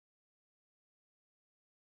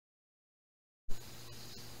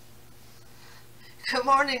Good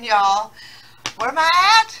morning, y'all. Where am I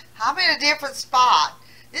at? I'm in a different spot.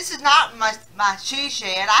 This is not my she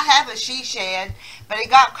shed. I have a she shed, but it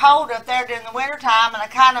got cold up there during the winter time, and I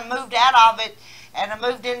kind of moved out of it, and I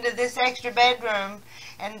moved into this extra bedroom,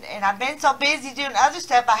 and I've been so busy doing other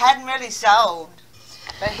stuff I hadn't really sewed.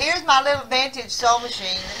 But here's my little vintage sewing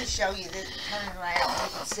machine. Let me show you this. Turn it around so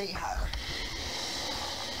you can see her.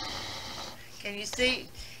 Can you see?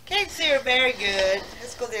 Can't see her very good.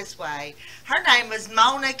 Let's go this way. Her name was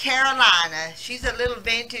Mona Carolina. She's a little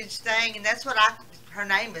vintage thing, and that's what her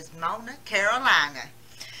name is, Mona Carolina.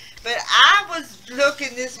 But I was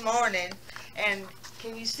looking this morning, and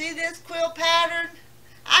can you see this quilt pattern?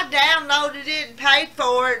 I downloaded it and paid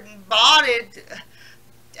for it and bought it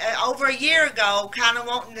over a year ago, kind of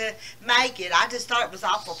wanting to make it. I just thought it was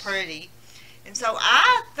awful pretty. And so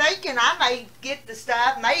I'm thinking I may get the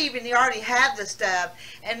stuff, may even already have the stuff,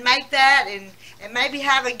 and make that and maybe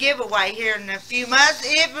have a giveaway here in a few months,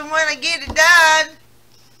 if and when I get it done.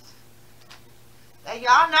 Now,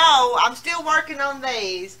 y'all know I'm still working on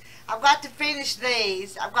these. I've got to finish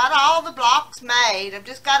these. I've got all the blocks made. I've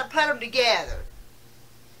just got to put them together.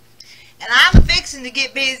 And I'm fixing to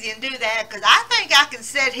get busy and do that, because I think I can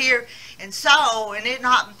sit here and sew and it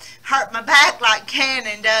not hurt my back like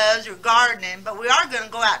canning does or gardening. But we are going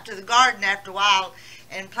to go out to the garden after a while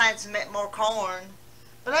and plant some more corn.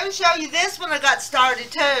 But let me show you this one I got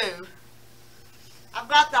started too. I've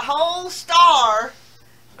got the whole star.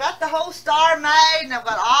 I've got the whole star made, and I've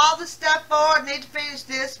got all the stuff for it. I need to finish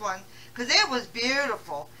this one because it was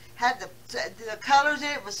beautiful. Had the colors in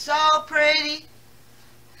it, was so pretty.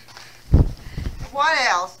 What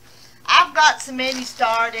else? I've got some mini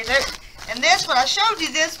started. And this one, I showed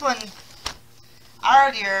you this one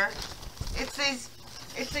earlier. It's these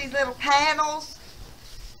little panels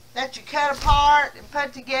that you cut apart and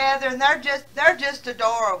put together, and they're just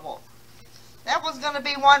adorable. That was going to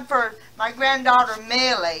be one for my granddaughter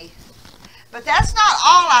Millie. But that's not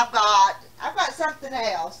all I've got. I've got something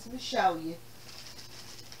else. Let me show you.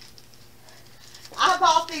 I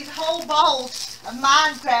bought these whole bolts of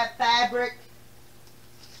Minecraft fabric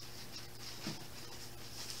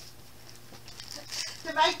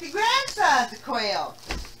to make the grandsons a quilt.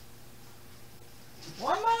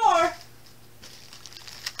 One more.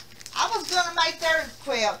 I was going to make their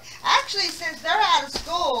quilt. Actually, since they're out of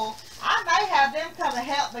school, I may have them come and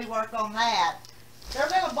help me work on that. They're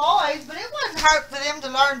little boys, but it wouldn't hurt for them to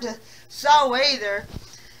learn to sew either.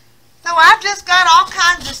 So I've just got all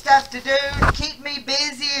kinds of stuff to do to keep me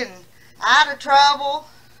busy and out of trouble.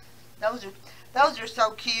 Those are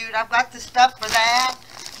so cute. I've got the stuff for that.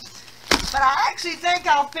 But I actually think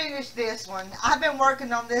I'll finish this one. I've been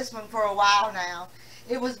working on this one for a while now.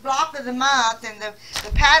 It was block of the month, and the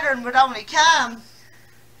pattern would only come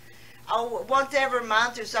once every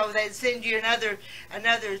month or so. They'd send you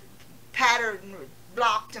another pattern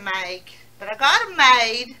block to make. But I got them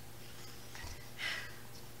made.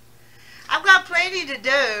 I've got plenty to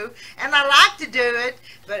do, and I like to do it,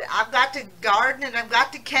 but I've got to garden, and I've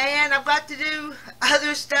got to can, I've got to do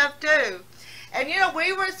other stuff too. And you know,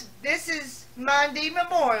 this is Monday,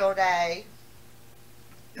 Memorial Day,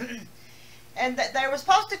 and they were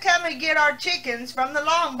supposed to come and get our chickens from the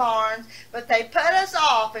long barns, but they put us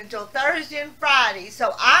off until Thursday and Friday,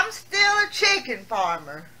 so I'm still a chicken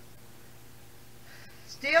farmer.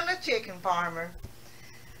 Still a chicken farmer.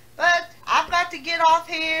 But I've got to get off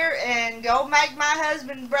here and go make my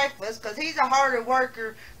husband breakfast, because he's a harder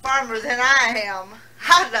worker farmer than I am.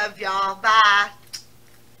 I love y'all. Bye.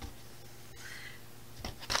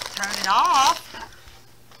 Turn it off.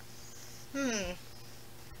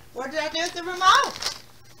 What did I do with the remote?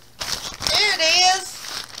 There it is.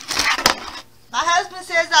 My husband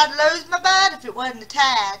says I'd lose my butt if it wasn't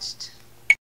attached.